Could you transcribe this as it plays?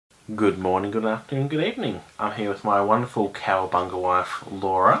Good morning, good afternoon, good evening. I'm here with my wonderful cowabunga wife,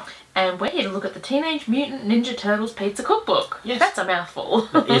 Laura. And we're here to look at the Teenage Mutant Ninja Turtles pizza cookbook. Yes. That's a mouthful.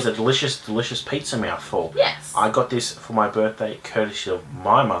 It is a delicious, delicious pizza mouthful. Yes. I got this for my birthday courtesy of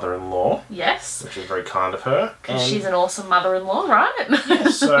my mother-in-law. Yes. Which is very kind of her. Because she's an awesome mother-in-law, right?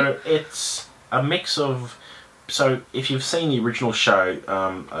 Yes, so it's a mix of... So if you've seen the original show,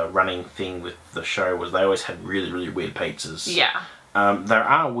 a running thing with the show was they always had really, really weird pizzas. Yeah. There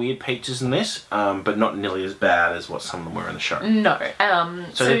are weird pizzas in this, but not nearly as bad as what some of them were in the show. No.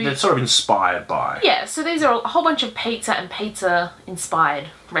 So they're sort of inspired by. Yeah, so these are a whole bunch of pizza and pizza-inspired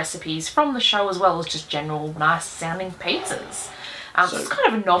recipes from the show, as well as just general nice-sounding pizzas. So it's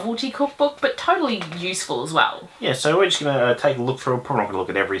kind of a novelty cookbook, but totally useful as well. Yeah, so we're just going to take a look through. We're probably not going to look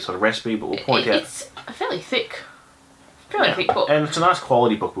at every sort of recipe, but we'll point out... It's a fairly thick book. And it's a nice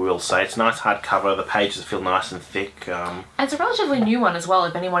quality book, we will say. It's a nice hardcover. The pages feel nice and thick. And it's a relatively new one as well,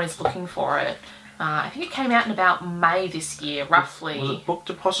 if anyone is looking for it. I think it came out in about May this year, roughly. Was it Book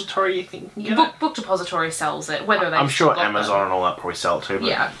Depository, you think? Book Depository sells it. Whether they I'm sure Amazon and all that probably sell it too, but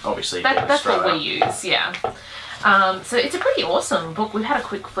yeah, obviously that's what we use, yeah. So it's a pretty awesome book. We've had a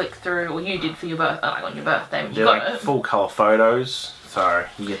quick flick through, or you did for your on your birthday when you got it. Full colour photos. So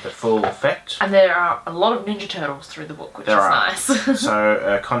you get the full effect. And there are a lot of Ninja Turtles through the book, which is nice.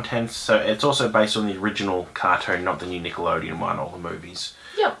 So contents, so it's also based on the original cartoon, not the new Nickelodeon one, all the movies.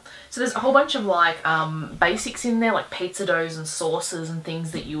 Yep. So there's a whole bunch of like basics in there, like pizza doughs and sauces and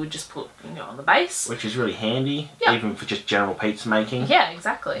things that you would just put on the base. Which is really handy, even for just general pizza making. Yeah,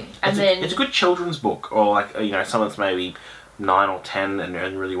 exactly. And it's a good children's book, or like, someone that's maybe 9 or 10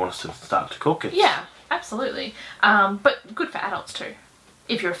 and really wants to start to cook. Yeah. Absolutely. But good for adults too,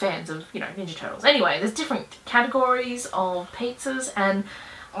 if you're fans of, Ninja Turtles. Anyway, there's different categories of pizzas, and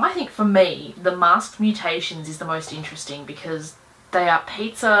I think for me, the Masked Mutations is the most interesting because they are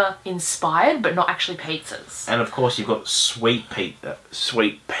pizza inspired, but not actually pizzas. And of course you've got sweet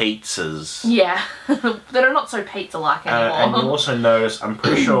pizzas. Yeah, that are not so pizza-like anymore. And you also notice, I'm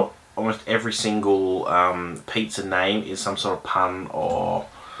pretty sure almost every single pizza name is some sort of pun or...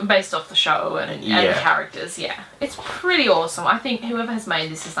 based off the show and the characters, yeah. It's pretty awesome. I think whoever has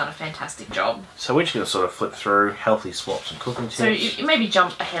made this has done a fantastic job. So we're just going to sort of flip through healthy swaps and cooking tips. So you maybe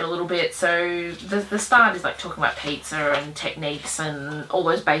jump ahead a little bit. So the start is like talking about pizza and techniques and all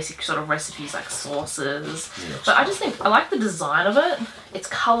those basic sort of recipes like sauces. Yes. But I just think, I like the design of it. It's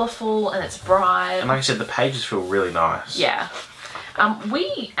colourful and it's bright. And like I said, the pages feel really nice. Yeah.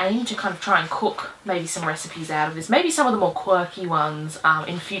 We aim to kind of try and cook maybe some recipes out of this, maybe some of the more quirky ones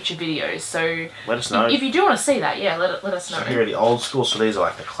in future videos. So let us know. If you do want to see that, yeah, let us know. So here are the old school. So these are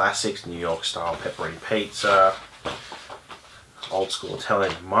like the classics: New York style pepperoni pizza, old school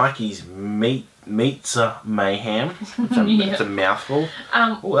Italian Mikey's Meatza Mayhem. It's a mouthful.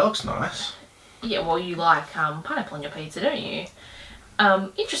 Oh, that looks nice. Yeah, well, you like pineapple on your pizza, don't you?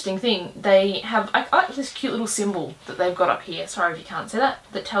 Interesting thing, they have, I like this cute little symbol that they've got up here, sorry if you can't see that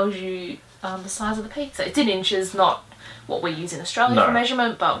tells you the size of the pizza. It's in inches, not what we use in Australia for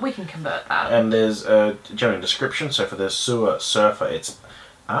measurement, but we can convert that. And there's a general description, so for the sewer surfer, it's,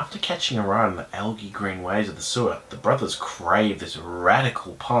 after catching a ride on the algae green waves of the sewer, the brothers crave this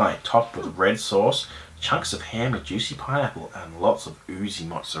radical pie topped with red sauce, chunks of ham and juicy pineapple, and lots of oozy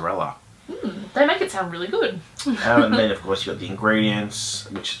mozzarella. They make it sound really good. And then, of course, you've got the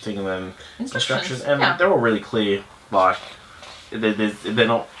ingredients, which thing, and then instructions, and they're all really clear. Like, they're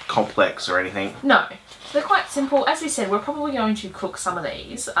not complex or anything. No, they're quite simple. As we said, we're probably going to cook some of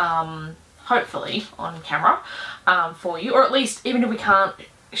these, hopefully on camera, for you, or at least even if we can't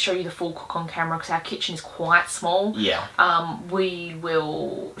show you the full cook on camera because our kitchen is quite small. Yeah. We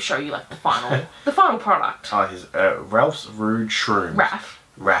will show you like the final product. Oh, here's Ralph's Rude Shrooms.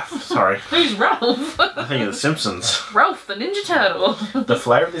 Raph, sorry. Who's Ralph? I think of The Simpsons. Ralph the Ninja Turtle. The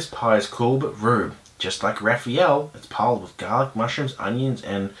flavour of this pie is cool but rude. Just like Raphael, it's piled with garlic, mushrooms, onions,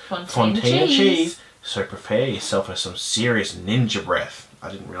 and Fontina cheese. So prepare yourself for some serious ninja breath. I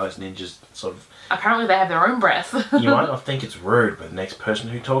didn't realise ninjas sort of... Apparently they have their own breath. You might not think it's rude, but the next person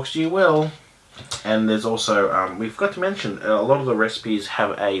who talks to you will. And there's also, we forgot to mention, a lot of the recipes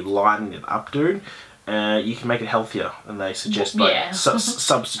have a lighten it up dude. You can make it healthier, and they suggest like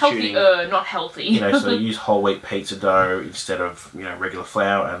substituting. Healthier, not healthy. So use whole wheat pizza dough instead of regular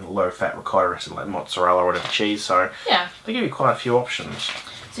flour, and low fat ricotta instead of like mozzarella or whatever cheese. So yeah, they give you quite a few options.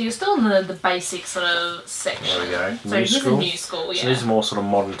 So you're still in the basic sort of section. There we go. So here's a new school. Yeah. So these are more sort of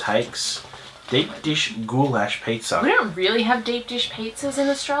modern takes. Deep dish goulash pizza. We don't really have deep dish pizzas in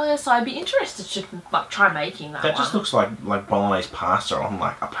Australia, so I'd be interested to like try making that. That just looks like bolognese pasta on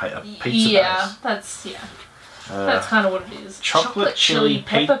like a pizza base. Yeah, that's That's kind of what it is. Chocolate chili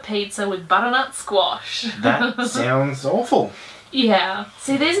pepper pizza with butternut squash. That sounds awful. Yeah.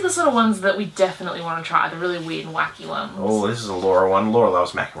 See, these are the sort of ones that we definitely want to try. The really weird and wacky ones. Oh, this is a Laura one. Laura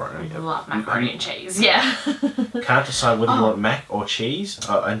loves macaroni. I love macaroni and cheese, yeah. Can't decide whether you want mac or cheese,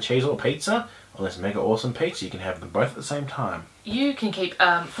 and cheese or pizza. On this mega awesome pizza, you can have them both at the same time. You can keep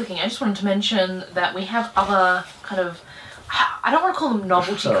flicking. I just wanted to mention that we have other kind of... I don't want to call them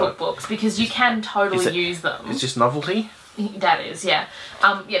novelty cookbooks because you can totally use them. It's just novelty? That is, yeah.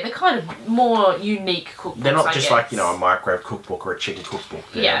 Yeah, they're kind of more unique cookbooks. They're not just like, you know, a microwave cookbook or a chicken cookbook.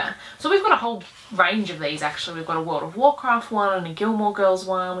 Yeah. So we've got a whole range of these actually. We've got a World of Warcraft one and a Gilmore Girls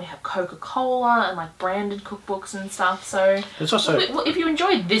one. We have Coca-Cola and like branded cookbooks and stuff. So there's also, if you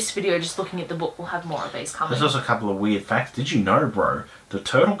enjoyed this video just looking at the book, we'll have more of these coming. There's also a couple of weird facts. Did you know, bro, the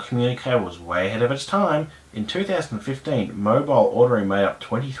Turtle communicator was way ahead of its time? In 2015, mobile ordering made up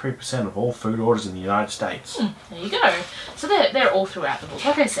 23% of all food orders in the United States. There you go. So they're all throughout the book.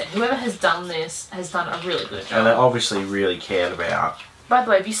 Like I said, whoever has done this has done a really good job. And they obviously really cared about. By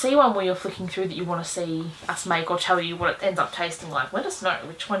the way, if you see one where you're flicking through that you want to see us make or tell you what it ends up tasting like, let us know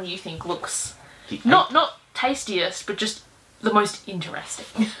which one you think looks not tastiest, but just the most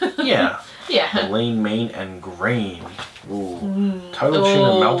interesting. Yeah. Yeah. Lean, mean, and green. Ooh. Total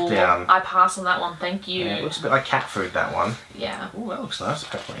tuna meltdown. I pass on that one, thank you. Yeah, it looks a bit like cat food, that one. Yeah. Ooh, that looks nice.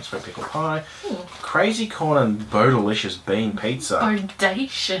 Pepperoni and sweet pickle pie. Crazy corn and Bodelicious bean pizza.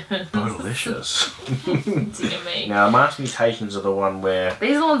 Bodacious. Bodelicious. Dear me. Now, mass mutations are the one where...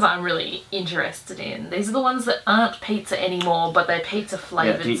 These are the ones I'm really interested in. These are the ones that aren't pizza anymore, but they're pizza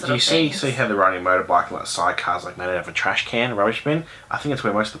flavoured do you see how they're riding a motorbike like sidecars like made out of a trash can, a rubbish bin? I think that's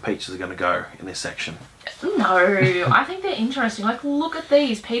where most of the pizzas are going to go in this section. No, I think they're interesting. Like, look at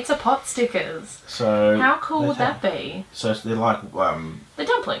these pizza pot stickers. So how cool would that be? So they're like they're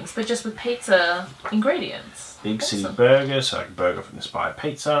dumplings, but just with pizza ingredients. Big City Burger, so like a burger from inspired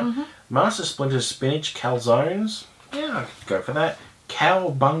pizza. Master Splinter's spinach calzones. Yeah, I could go for that.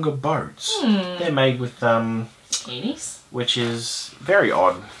 Cowabunga boats. They're made with zucchinis, which is very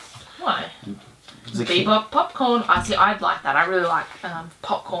odd. Why? Bebop popcorn. I'd like that. I really like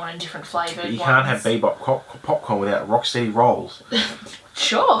popcorn in different flavoured ones. You can't have Bebop popcorn without Rocksteady rolls.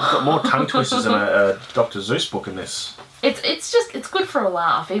 Sure. You've got more tongue twisters than a Dr. Zeus book in this. It's good for a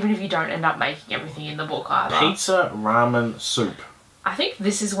laugh, even if you don't end up making everything in the book either. Pizza ramen soup. I think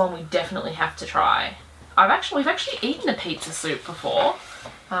this is one we definitely have to try. We've actually eaten a pizza soup before.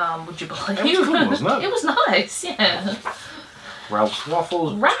 Would you believe? It was good, wasn't it? It was nice, yeah. Ralph's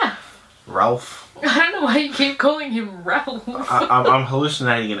Waffles. Ralph. I don't know why you keep calling him Ralph. I'm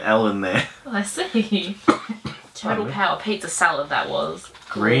hallucinating an L in there. I see. Turtle Power pizza salad that was.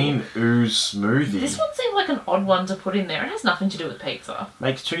 Green ooze smoothie. This one seemed like an odd one to put in there. It has nothing to do with pizza.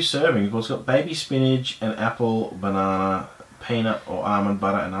 Makes 2 servings. Well, it's got baby spinach and apple, banana, peanut or almond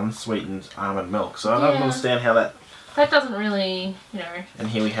butter and unsweetened almond milk. So I don't understand how that... That doesn't really, you know... And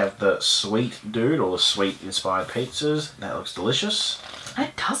here we have the sweet dude, or the sweet inspired pizzas. That looks delicious.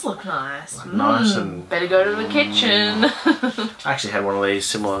 That does look nice. Like nice and... Better go to the kitchen. I actually had one of these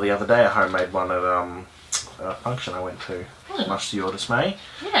similar the other day. I homemade one at a function I went to. Much to your dismay.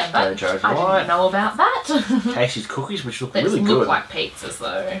 Yeah, I didn't know about that. Casey's cookies, which look they really look good. Look like pizzas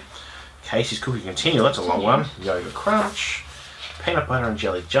though. Casey's Cookie Continue, that's a long one. Yoga Crunch. Peanut butter and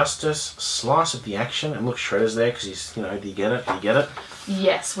jelly justice. Slice of the action. And look, Shredder's there because he's, you know, do you get it? Do you get it?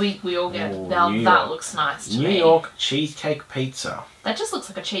 Yes, we all get it. Now that looks nice to me. New York cheesecake pizza. That just looks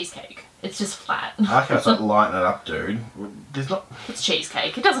like a cheesecake. It's just flat. I like how it's like lighten it up, dude. There's not... It's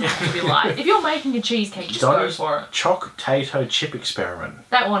cheesecake. It doesn't have to be light. If you're making a cheesecake, just go for it. Choc-tato chip experiment.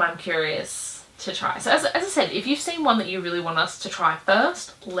 That one I'm curious to try. So as I said, if you've seen one that you really want us to try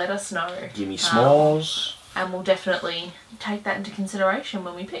first, let us know. Give me s'mores. And we'll definitely take that into consideration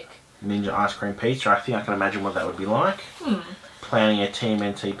when we pick. Ninja ice cream pizza. I think I can imagine what that would be like. Planning a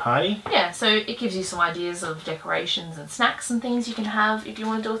TMNT party. Yeah, so it gives you some ideas of decorations and snacks and things you can have if you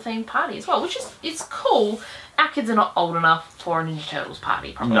want to do a themed party as well, which is it's cool. Our kids are not old enough for a Ninja Turtles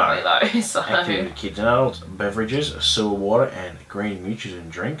party, probably, though. So. Activity kids and adults, beverages, sewer water, and green mutuals and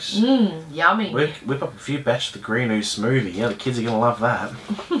drinks. Yummy. Whip up a few batches of the green ooze smoothie. Yeah, the kids are going to love that.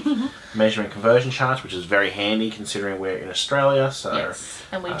 Measuring conversion charts, which is very handy considering we're in Australia. So yes,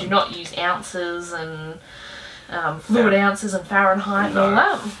 and we do not use ounces and fluid ounces and Fahrenheit and all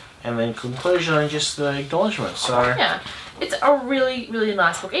that. And then conclusion and just the acknowledgement. So yeah, it's a really, really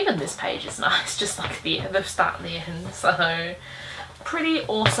nice book. Even this page is nice, just like the start and the end. So pretty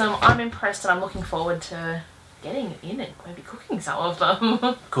awesome. I'm impressed and I'm looking forward to getting in and maybe cooking some of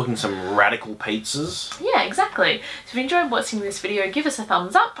them. Cooking some radical pizzas. Yeah, exactly. So if you enjoyed watching this video, give us a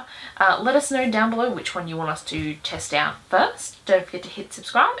thumbs up. Let us know down below which one you want us to test out first. Don't forget to hit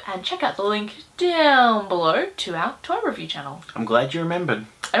subscribe and check out the link down below to our toy review channel. I'm glad you remembered.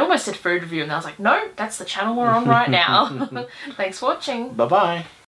 I almost said food review and I was like, no, that's the channel we're on right now. Thanks for watching. Bye-bye.